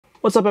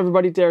What's up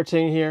everybody,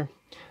 Ting here.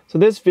 So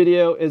this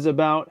video is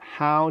about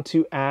how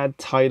to add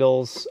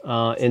titles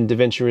in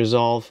Davinci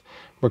Resolve.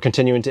 We're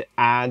continuing to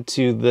add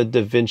to the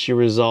Davinci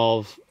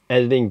Resolve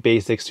editing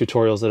basics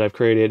tutorials that I've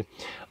created.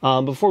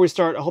 Before we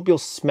start, I hope you'll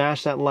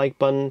smash that like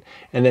button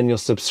and then you'll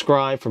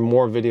subscribe for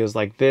more videos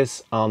like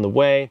this on the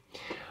way.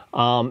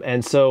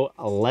 And so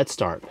let's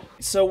start.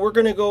 So we're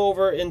going to go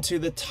over into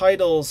the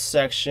titles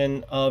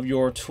section of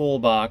your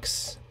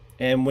toolbox.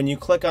 And when you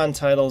click on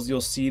titles,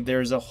 you'll see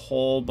there's a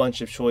whole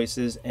bunch of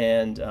choices,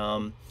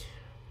 and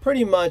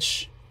pretty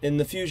much in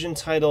the Fusion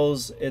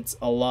titles, it's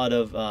a lot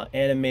of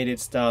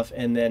animated stuff.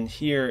 And then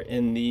here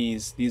in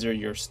these are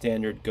your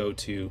standard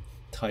go-to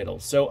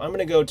titles. So I'm going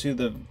to go to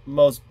the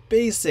most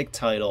basic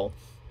title,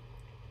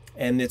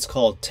 and it's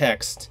called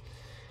text.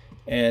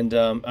 And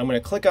I'm going to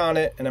click on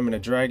it, and I'm going to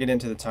drag it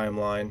into the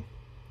timeline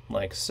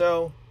like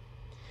so.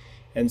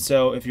 And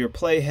so if your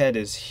playhead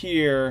is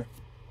here,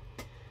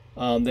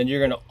 then you're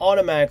going to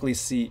automatically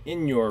see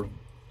in your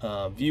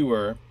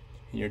viewer,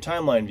 in your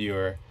timeline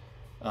viewer,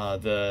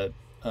 the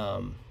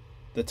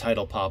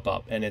title pop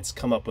up, and it's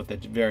come up with a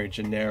very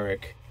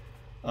generic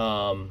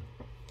title,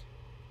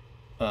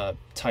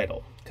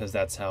 because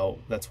that's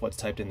what's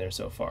typed in there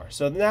so far.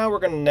 So now we're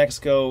going to next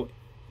go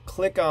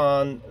click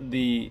on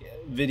the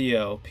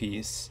video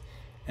piece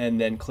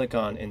and then click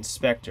on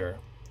Inspector,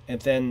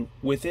 and then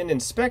within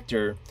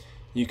Inspector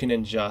you can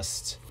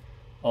adjust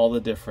all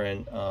the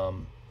different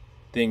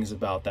things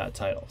about that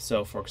title.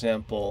 So for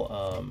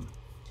example,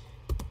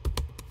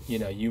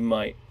 you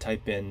might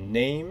type in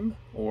name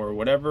or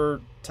whatever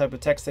type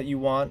of text that you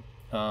want,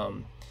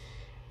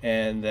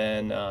 and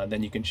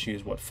then you can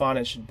choose what font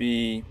it should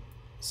be.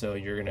 So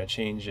you're gonna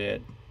change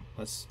it.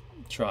 Let's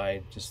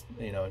try just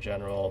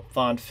general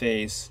font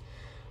face,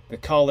 the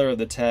color of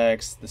the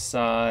text, the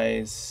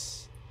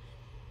size,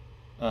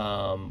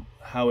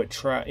 how it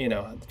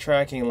the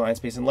tracking, line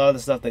spacing, a lot of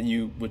the stuff that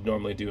you would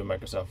normally do in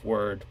Microsoft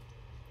Word.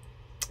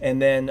 And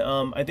then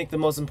I think the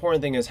most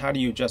important thing is, how do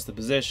you adjust the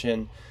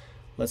position?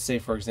 Let's say,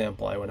 for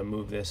example, I want to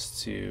move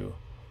this to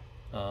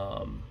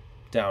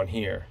down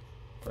here,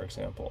 for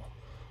example,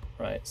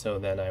 right? So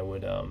then I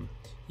would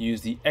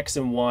use the X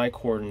and Y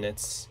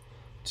coordinates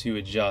to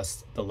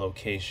adjust the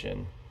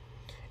location.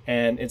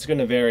 And it's going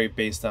to vary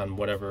based on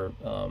whatever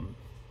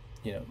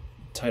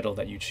title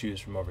that you choose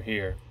from over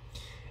here.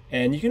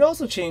 And you can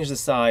also change the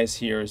size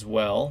here as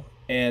well.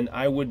 And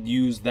I would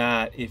use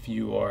that if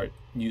you are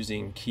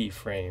using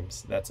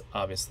keyframes. That's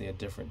obviously a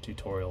different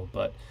tutorial,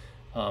 but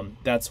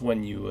that's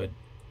when you would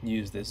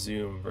use the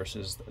zoom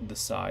versus the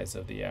size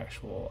of the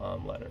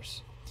actual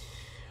letters.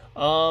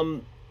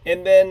 And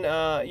then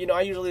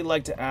I usually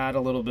like to add a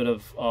little bit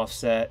of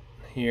offset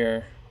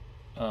here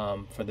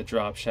for the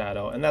drop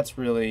shadow, and that's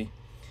really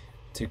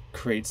to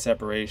create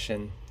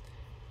separation.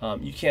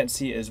 You can't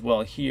see it as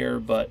well here,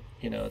 but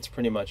it's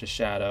pretty much a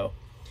shadow.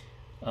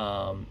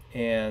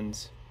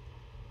 And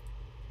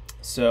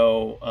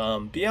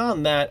so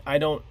beyond that, I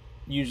don't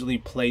usually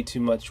play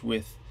too much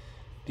with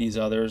these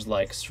others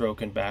like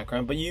stroke and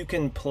background, but you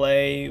can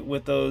play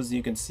with those.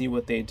 You can see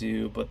what they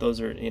do, but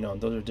those are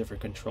those are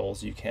different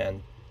controls you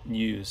can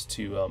use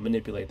to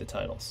manipulate the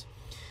titles.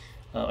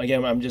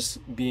 Again, I'm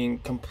just being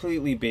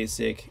completely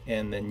basic,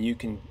 and then you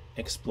can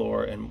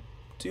explore and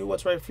do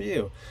what's right for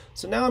you.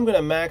 So now I'm going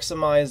to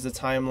maximize the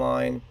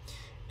timeline,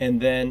 and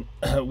then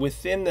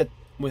within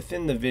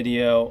the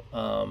video,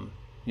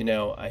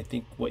 I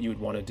think what you would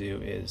want to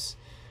do is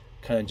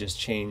kind of just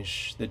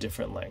change the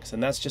different lengths,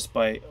 and that's just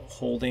by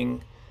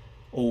holding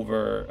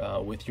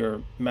over with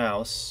your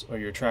mouse or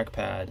your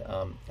trackpad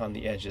on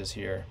the edges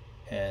here,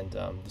 and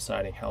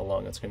deciding how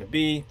long it's going to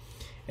be.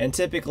 And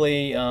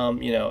typically,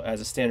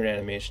 as a standard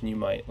animation, you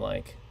might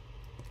like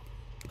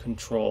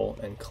control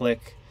and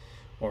click,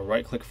 or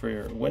right click for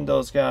your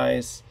Windows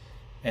guys,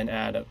 and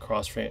add a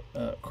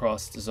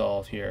cross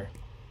dissolve here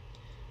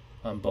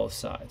on both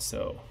sides.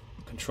 So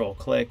control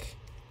click,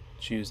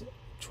 choose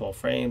 12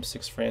 frames,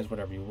 6 frames,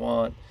 whatever you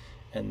want,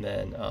 and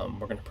then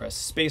we're going to press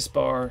space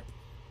bar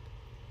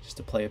just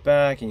to play it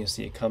back, and you'll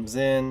see it comes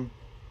in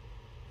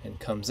and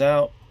comes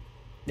out.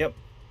 Yep.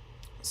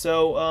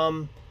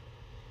 So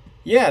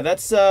yeah,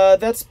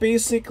 that's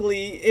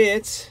basically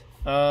it.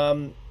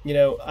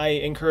 I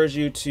encourage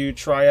you to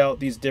try out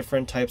these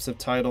different types of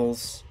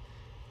titles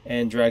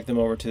and drag them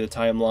over to the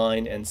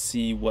timeline and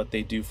see what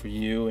they do for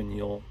you, and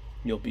you'll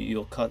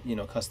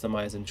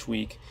customize and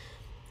tweak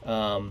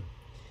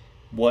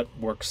what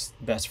works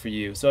best for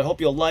you. So I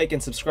hope you'll like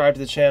and subscribe to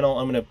the channel.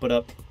 I'm going to put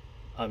up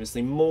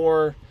obviously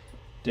more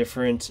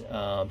different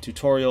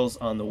tutorials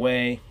on the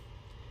way,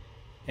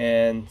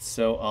 and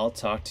so I'll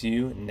talk to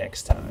you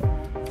next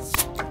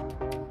time.